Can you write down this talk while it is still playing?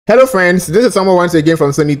Hello friends, this is Samuel once again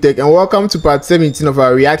from Sony Tech, and welcome to part 17 of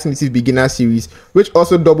our React Native Beginner series, which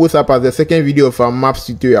also doubles up as the second video of our maps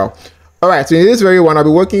tutorial. Alright, so in this very one, I'll be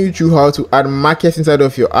walking you through how to add markers inside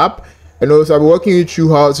of your app, and also I'll be walking you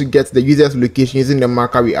through how to get the user's location using the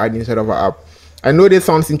marker we add inside of our app. I know this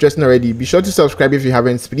sounds interesting already. Be sure to subscribe if you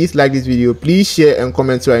haven't. Please like this video, please share and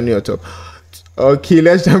comment so I know your top. Okay,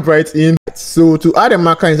 let's jump right in. So to add a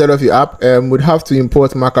marker inside of your app, we'd have to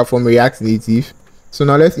import marker from React Native. So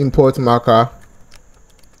now let's import marker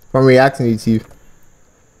from React Native,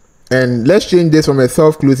 and let's change this from a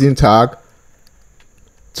self-closing tag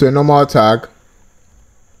to a normal tag.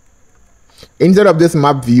 Instead of this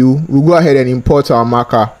map view, we'll go ahead and import our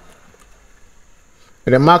marker,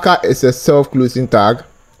 and the marker is a self-closing tag.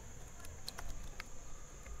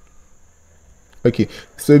 Okay,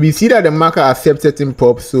 so we see that the marker accepts certain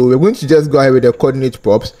props, so we're going to just go ahead with the coordinate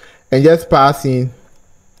props and just pass in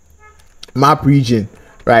map region,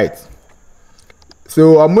 right?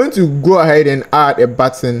 So I'm going to go ahead and add a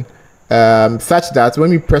button such that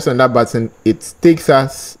when we press on that button, it takes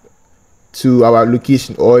us to our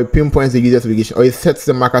location, or it pinpoints the user's location, or it sets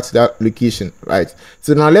the marker to that location, right?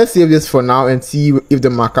 So now let's save this for now and see if the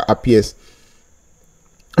marker appears.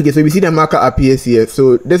 Okay, so we see the marker appears here.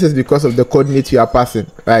 So this is because of the coordinates we are passing,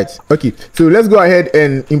 right? Okay, so let's go ahead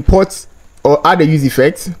and import or add a use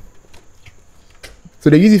effect. So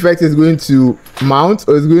the use effect is going to mount,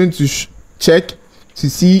 or is going to check to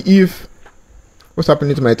see if what's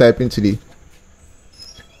happening to my typing today,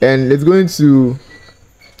 and it's going to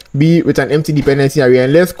be with an empty dependency array.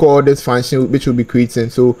 And let's call this function which will be creating.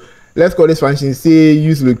 So let's call this function, say,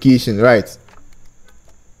 use location, right?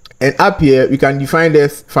 And up here we can define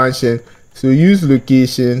this function. So use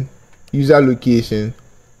location, user location,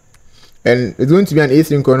 and it's going to be an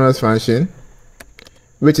asynchronous function,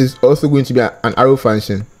 which is also going to be an arrow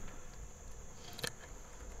function.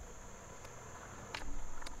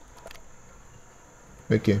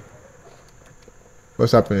 Okay,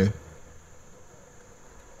 what's happening?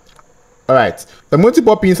 All right, so I'm going to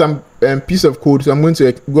pop in some piece of code. So I'm going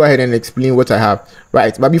to go ahead and explain what I have,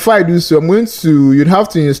 right? But before I do so, I'm going to, you'd have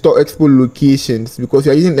to install Expo locations because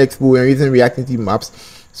you're using Expo and using React Native Maps.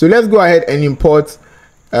 So let's go ahead and import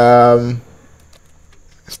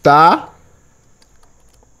star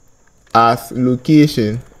as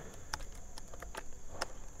location.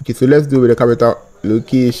 Okay, so let's do with a capital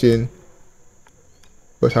location.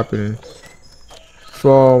 What's happening?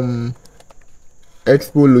 From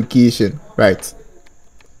Expo location, right?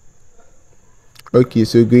 Okay,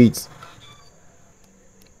 so great.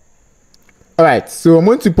 All right, so I'm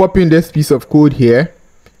going to pop in this piece of code here,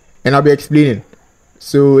 and I'll be explaining.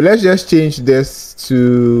 So let's just change this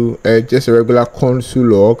to just a regular console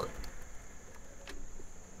log.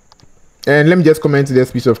 And let me just comment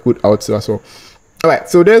this piece of code out as well. All right,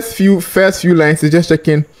 so there's first few lines is just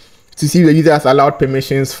checking to see if the user has allowed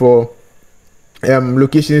permissions for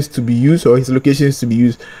locations to be used, or his locations to be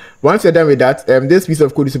used. Once you're done with that, this piece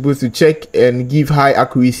of code is supposed to check and give high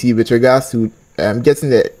accuracy with regards to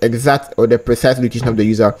getting the exact or the precise location of the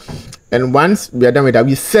user. And once we are done with that,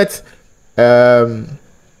 we set the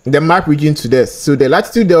map region to this. So the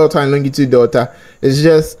latitude delta and longitude delta is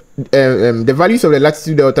just the values of the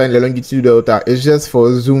latitude delta and the longitude delta is just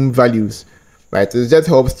for zoom values, right? It just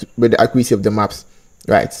helps with the accuracy of the maps,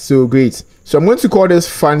 right? So great. So I'm going to call this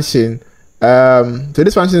function. So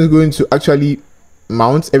this function is going to actually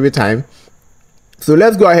mount every time. So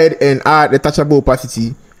let's go ahead and add the touchable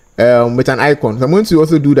opacity with an icon. So I'm going to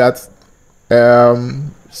also do that.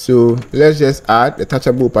 So let's just add the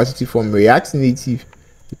touchable opacity from React Native.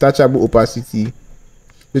 The touchable opacity.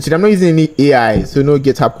 So I'm not using any AI, so no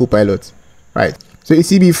GitHub Copilot, right? So you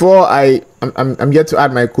see, before I'm yet to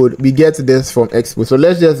add my code, we get this from Expo. So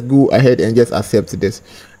let's just go ahead and just accept this,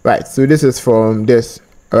 right? So this is from this.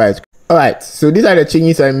 All right. So these are the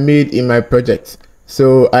changes I made in my project.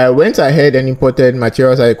 So I went ahead and imported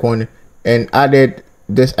materials icon and added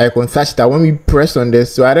this icon such that when we press on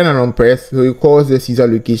this, so I did an on press, so it calls this user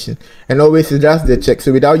location, and always it does the check.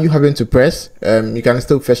 So without you having to press, you can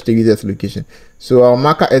still fetch the user's location. So our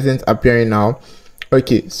marker isn't appearing now.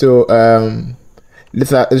 Okay, so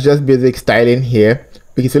this is just basic styling here.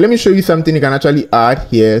 Okay, so let me show you something you can actually add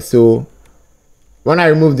here. So when I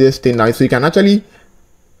remove this thing now, so you can actually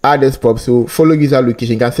add this prop. So follow user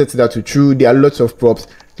location, you can set that to true. There are lots of props.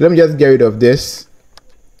 So let me just get rid of this.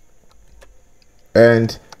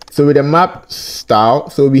 And so with the map style,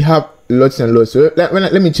 so we have lots and lots. So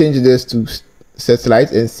let me change this to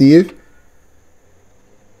satellite and save.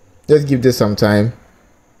 Let's give this some time.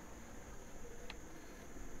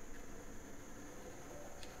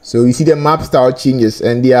 So you see the map style changes,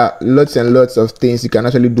 and there are lots and lots of things you can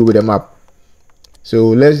actually do with the map. So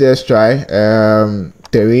let's just try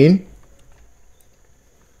terrain.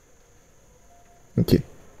 Okay,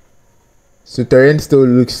 so terrain still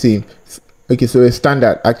looks same. Okay, so it's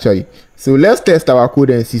standard actually. So let's test our code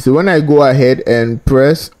and see. So when I go ahead and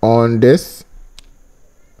press on this,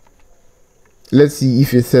 let's see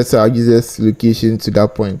if it sets our user's location to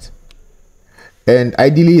that point. And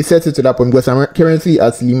ideally it sets it to that point because I'm currently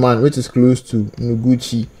at Liman, which is close to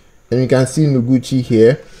Noguchi, and you can see Noguchi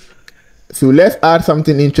here. So let's add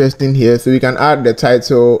something interesting here. So we can add the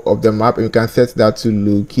title of the map, and we can set that to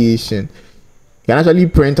location. You can actually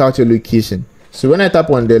print out your location. So when I tap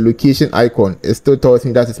on the location icon, it still tells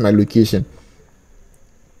me that is my location.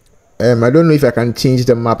 I don't know if I can change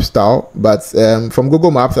the map style, but from Google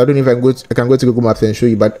Maps, I don't know if I can go to Google Maps and show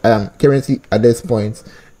you, but I am currently at this point.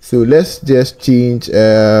 So let's just change.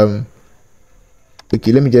 Okay,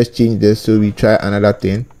 let me just change this. So we try another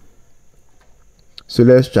thing. So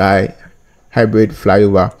let's try hybrid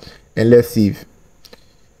flyover, and let's see. So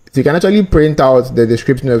you can actually print out the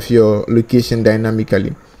description of your location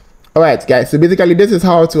dynamically. All right, guys. So basically, this is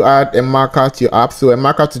how to add a marker to your app. So a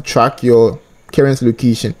marker to track your current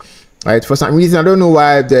location. Right. For some reason, I don't know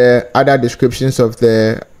why the other descriptions of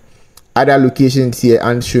the other locations here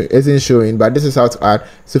isn't showing, but this is how to add.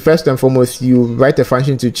 So first and foremost, you write a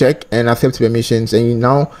function to check and accept permissions, and you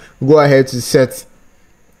now go ahead to set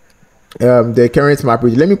the current map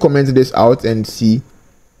region. Let me comment this out and see.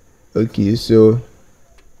 Okay, so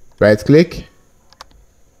right click.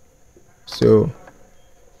 So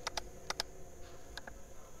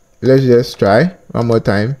let's just try one more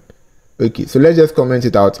time. Okay, so let's just comment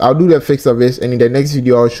it out. I'll do the fix of this, and in the next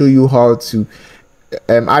video I'll show you how to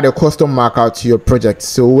add a custom marker to your project.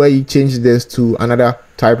 So where you change this to another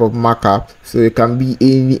type of marker, so it can be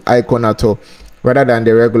any icon at all rather than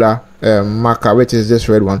the regular marker, which is this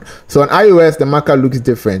red one. So on iOS the marker looks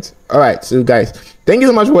different. All right, so guys, thank you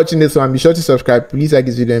so much for watching this one. Be sure to subscribe, please like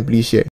this video, and please share.